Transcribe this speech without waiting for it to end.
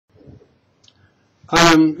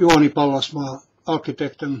I am Juhani Pallasmaa,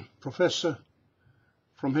 architect and professor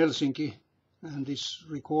from Helsinki, and this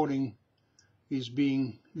recording is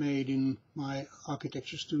being made in my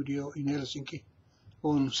architecture studio in Helsinki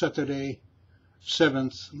on Saturday,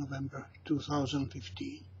 7th November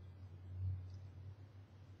 2015.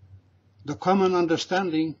 The common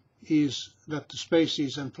understanding is that the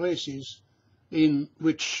spaces and places in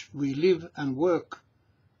which we live and work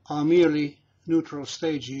are merely neutral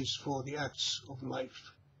stages for the acts of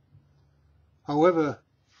life. However,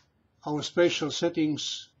 our spatial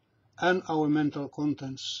settings and our mental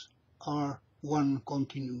contents are one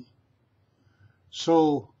continuum.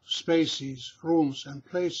 So spaces, rooms and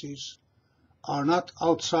places are not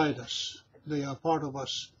outside us, they are part of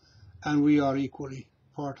us, and we are equally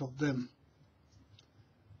part of them.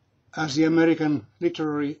 As the American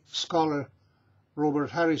literary scholar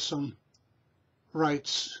Robert Harrison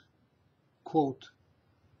writes, quote,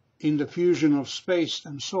 "In the fusion of space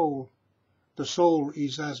and soul, the soul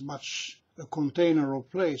is as much a container of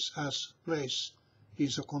place as place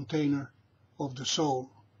is a container of the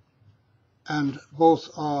soul, and both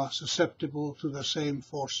are susceptible to the same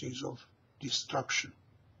forces of destruction."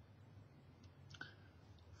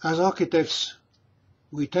 As architects,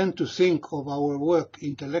 we tend to think of our work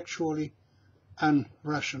intellectually and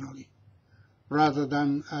rationally, rather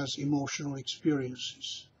than as emotional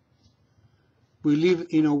experiences. We live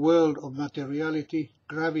in a world of materiality,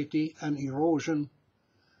 gravity and erosion,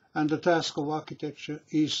 and the task of architecture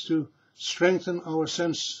is to strengthen our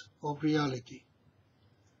sense of reality.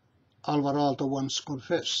 Alvar Aalto once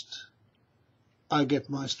confessed, "I get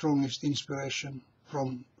my strongest inspiration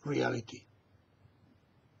from reality."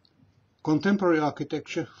 Contemporary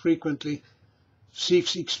architecture frequently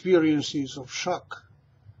seeks experiences of shock,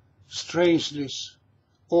 strangeness,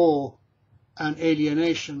 awe, and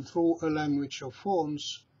alienation through a language of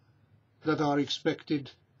forms that are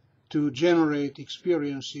expected to generate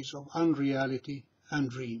experiences of unreality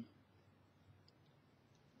and dream.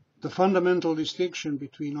 The fundamental distinction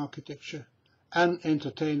between architecture and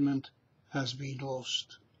entertainment has been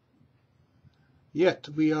lost. Yet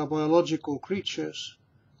we are biological creatures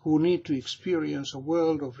who need to experience a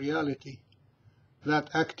world of reality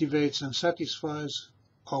that activates and satisfies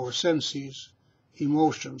our senses,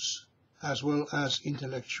 emotions, as well as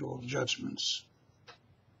intellectual judgments.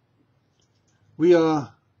 We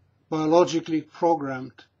are biologically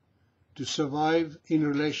programmed to survive in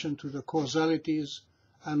relation to the causalities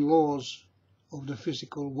and laws of the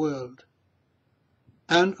physical world,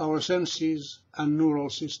 and our senses and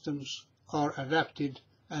neural systems are adapted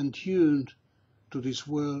and tuned to this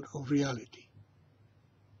world of reality.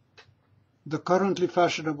 The currently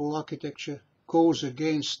fashionable architecture goes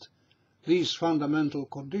against these fundamental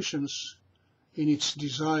conditions in its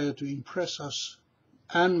desire to impress us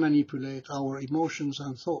and manipulate our emotions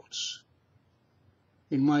and thoughts.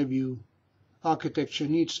 In my view, architecture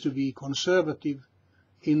needs to be conservative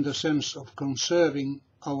in the sense of conserving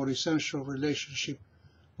our essential relationship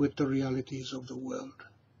with the realities of the world.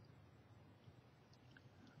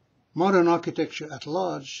 Modern architecture at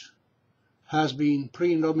large has been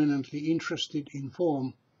predominantly interested in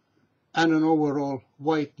form and an overall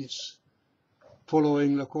whiteness,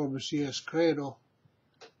 following Le Corbusier's credo,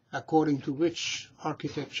 according to which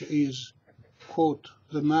architecture is, quote,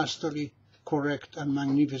 "the masterly, correct and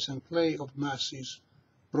magnificent play of masses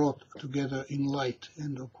brought together in light,"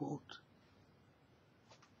 end of quote.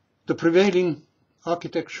 The prevailing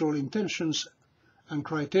architectural intentions and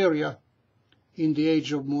criteria in the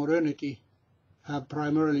age of modernity have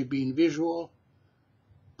primarily been visual,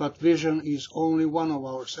 but vision is only one of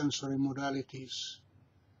our sensory modalities,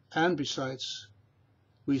 and besides,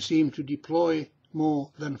 we seem to deploy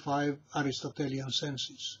more than 5 Aristotelian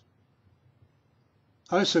senses.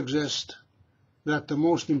 I suggest that the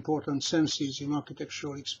most important senses in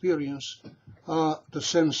architectural experience are the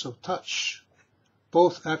sense of touch,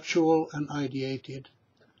 both actual and ideated,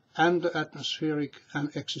 and the atmospheric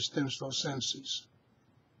and existential senses.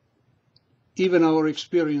 Even our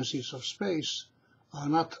experiences of space are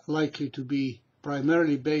not likely to be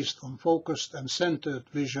primarily based on focused and centered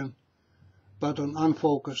vision, but on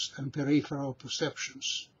unfocused and peripheral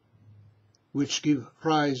perceptions, which give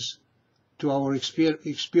rise to our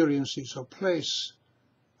experiences of place,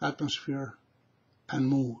 atmosphere, and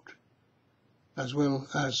mood, as well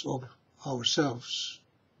as of ourselves.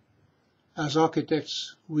 As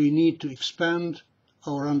architects, we need to expand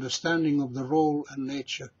our understanding of the role and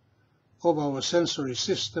nature of our sensory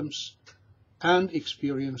systems and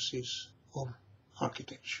experiences of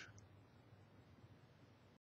architecture.